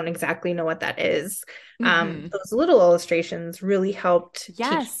kids don't exactly know what that is. Those little illustrations really helped teach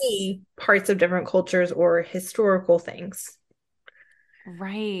Yes. me parts of different cultures or historical things.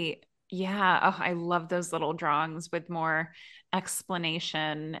 Right. Yeah. Oh, I love those little drawings with more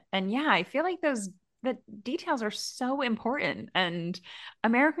explanation. And yeah, I feel like those the details are so important. And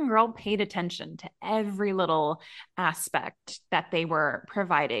American Girl paid attention to every little aspect that they were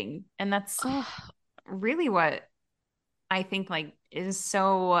providing. And that's Oh, really what I think like is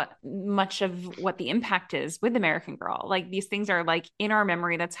so much of what the impact is with American Girl. Like these things are like in our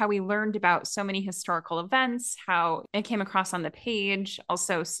memory. That's how we learned about so many historical events, how it came across on the page,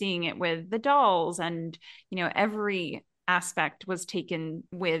 also seeing it with the dolls and, every aspect was taken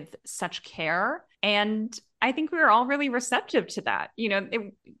with such care. And I think we were all really receptive to that.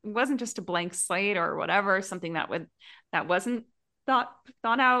 It wasn't just a blank slate or whatever, something that wasn't thought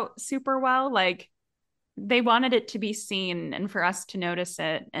out super well. Like they wanted it to be seen and for us to notice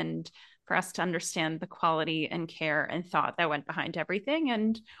it and for us to understand the quality and care and thought that went behind everything.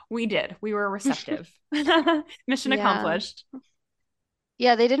 And we did. We were receptive. Mission yeah. accomplished.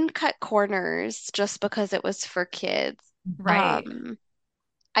 Yeah, they didn't cut corners just because it was for kids. Right. Um,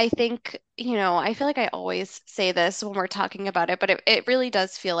 I think, I feel like I always say this when we're talking about it, but it really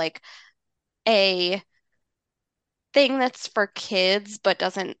does feel like a thing that's for kids, but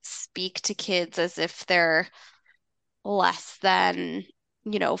doesn't speak to kids as if they're less than,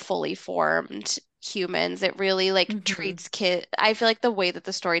 fully formed humans. It really like Mm-hmm. treats kid. I feel like the way that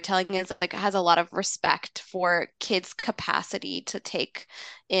the storytelling is like has a lot of respect for kids' capacity to take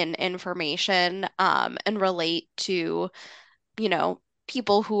in information, and relate to,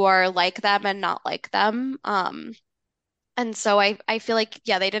 people who are like them and not like them. And so I feel like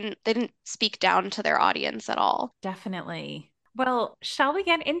yeah, they didn't speak down to their audience at all. Definitely. Well, shall we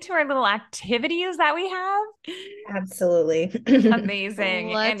get into our little activities that we have? Absolutely.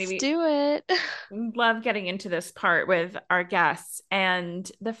 Amazing. Andy, Let's we do it. love getting into this part with our guests. And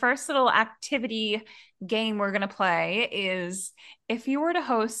the first little activity game we're going to play is if you were to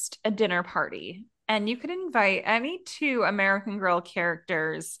host a dinner party and you could invite any two American Girl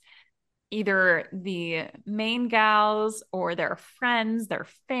characters, either the main gals or their friends, their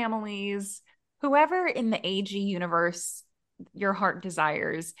families, whoever in the AG universe your heart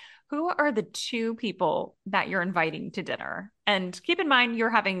desires, who are the two people that you're inviting to dinner? And keep in mind, you're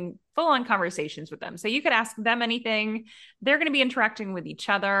having full on conversations with them. So you could ask them anything. They're going to be interacting with each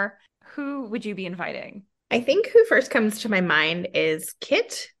other. Who would you be inviting? I think who first comes to my mind is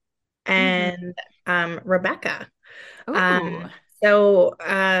Kit Mm-hmm. and Rebecca. Ooh. Um,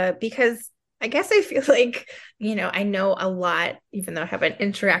 because I guess I feel like, I know a lot, even though I haven't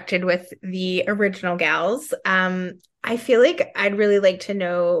interacted with the original gals. I feel like I'd really like to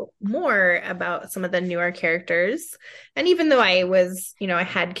know more about some of the newer characters. And even though I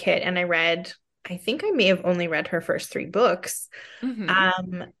had Kit and I think I may have only read her first three books. Mm-hmm.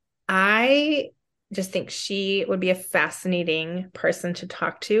 Um, I just think she would be a fascinating person to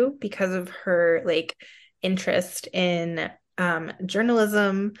talk to because of her like interest in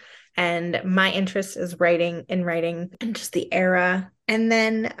journalism, and my interest is writing and just the era. And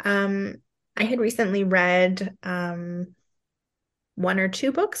then I had recently read one or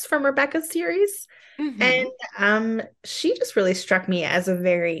two books from Rebecca's series, and Mm-hmm. she just really struck me as a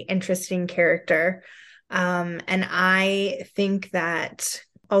very interesting character. And I think that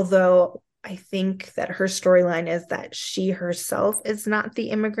although I think that her storyline is that she herself is not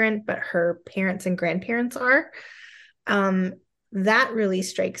the immigrant, but her parents and grandparents are, um, that really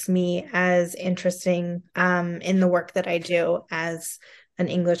strikes me as interesting in the work that I do as an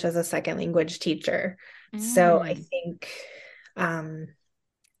English as a second language teacher. So I Mm. think um,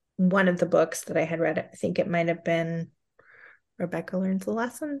 one of the books that I had read, I think it might have been Rebecca Learns the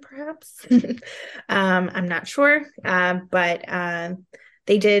Lesson, perhaps. I'm not sure. But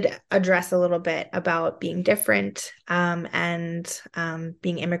they did address a little bit about being different, and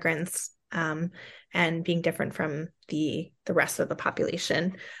being immigrants, and being different from the rest of the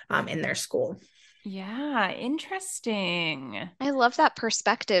population, in their school. Yeah, interesting. I love that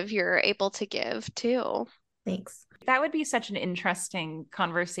perspective you're able to give too. Thanks. That would be such an interesting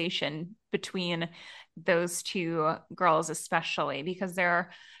conversation between those two girls, especially because they're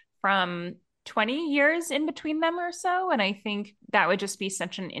from 20 years in between them or so. And I think that would just be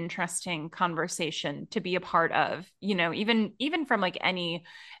such an interesting conversation to be a part of, even from like any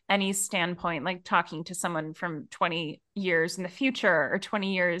standpoint, like talking to someone from 20 years in the future or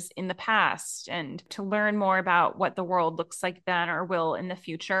 20 years in the past, and to learn more about what the world looks like then or will in the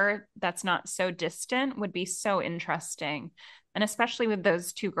future that's not so distant would be so interesting. And especially with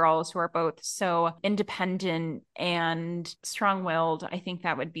those two girls who are both so independent and strong-willed, I think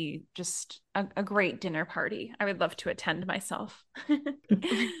that would be just a great dinner party. I would love to attend myself.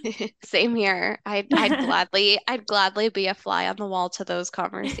 Same here. I'd gladly be a fly on the wall to those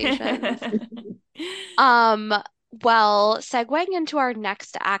conversations. Well, segueing into our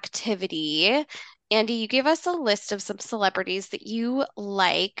next activity, Andy, you gave us a list of some celebrities that you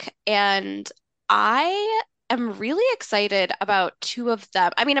like, and I am really excited about two of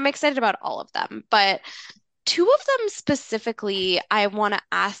them. I mean, I'm excited about all of them, but two of them specifically I want to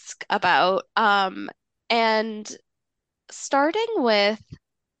ask about. And starting with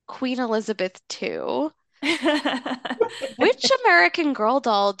Queen Elizabeth II, which American Girl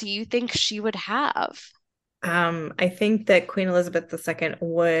doll do you think she would have? I think that Queen Elizabeth II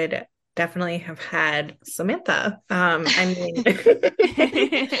would definitely have had Samantha. I mean,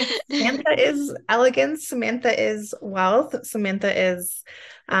 Samantha is elegance, Samantha is wealth, Samantha is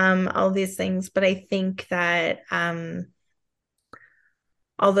all these things. But I think that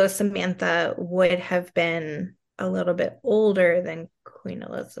although Samantha would have been a little bit older than Queen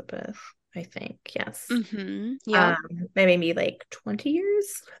Elizabeth, I think, yes. Mm-hmm. Yeah. Maybe like 20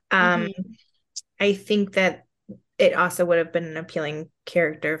 years. Mm-hmm. I think that it also would have been an appealing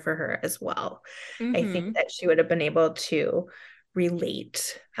character for her as well. Mm-hmm. I think that she would have been able to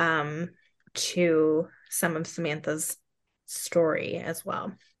relate to some of Samantha's story as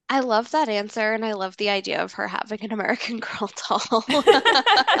well. I love that answer, and I love the idea of her having an American Girl doll.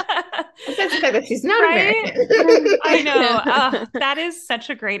 Besides the fact that she's not Right? American. I know. That is such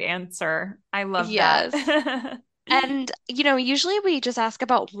a great answer. I love Yes. that. And, usually we just ask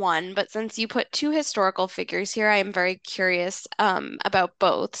about one, but since you put two historical figures here, I am very curious about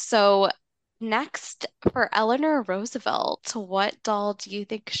both. So next, for Eleanor Roosevelt, what doll do you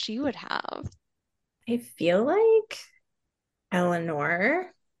think she would have? I feel like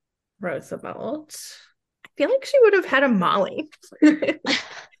Eleanor Roosevelt. I feel like she would have had a Molly. Yeah,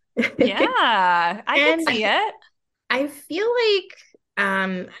 I can see it. I feel like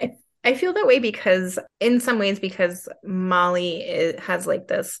I feel that way because in some ways because Molly has like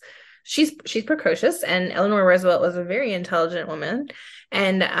this, she's precocious, and Eleanor Roosevelt was a very intelligent woman,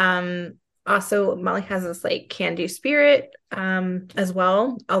 and also Molly has this like can-do spirit as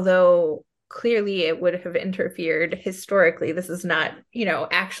well, although clearly it would have interfered historically. This is not,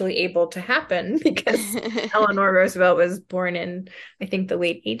 actually able to happen because Eleanor Roosevelt was born in, I think, the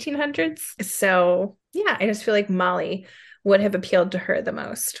late 1800s. So yeah, I just feel like Molly would have appealed to her the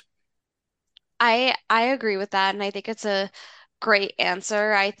most. I agree with that, and I think it's a great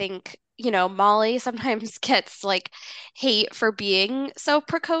answer. I think, Molly sometimes gets like hate for being so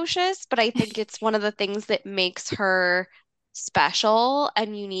precocious, but I think it's one of the things that makes her special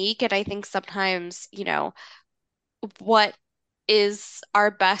and unique. And I think sometimes, what is our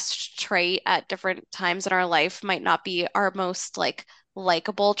best trait at different times in our life might not be our most like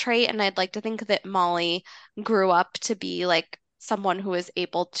likable trait. And I'd like to think that Molly grew up to be like someone who is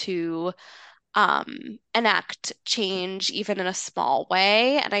able to enact change even in a small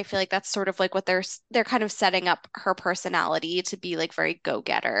way. And I feel like that's sort of like what they're kind of setting up her personality to be like very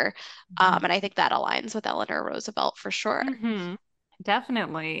go-getter. And I think that aligns with Eleanor Roosevelt for sure. Mm-hmm.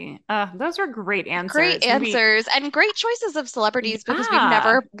 Definitely. Those were great Great answers. answers and great choices of celebrities because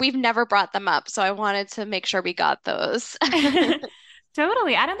Yeah. we've never brought them up. So I wanted to make sure we got those.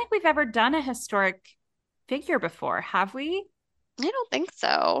 Totally. I don't think we've ever done a historic figure before, have we? I don't think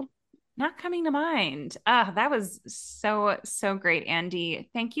so. Not coming to mind. That was so, so great, Andy.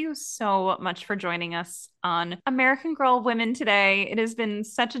 Thank you so much for joining us on American Girl Women today. It has been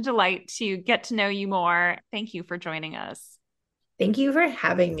such a delight to get to know you more. Thank you for joining us. Thank you for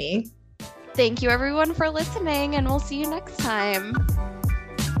having me. Thank you everyone for listening, and we'll see you next time.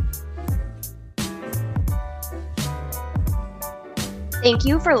 Thank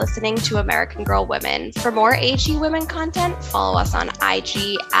you for listening to American Girl Women. For more AG Women content, follow us on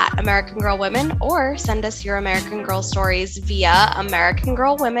IG at American Girl Women or send us your American Girl stories via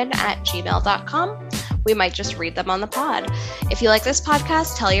americangirlwomen@gmail.com. We might just read them on the pod. If you like this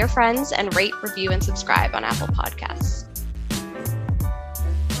podcast, tell your friends and rate, review, and subscribe on Apple Podcasts.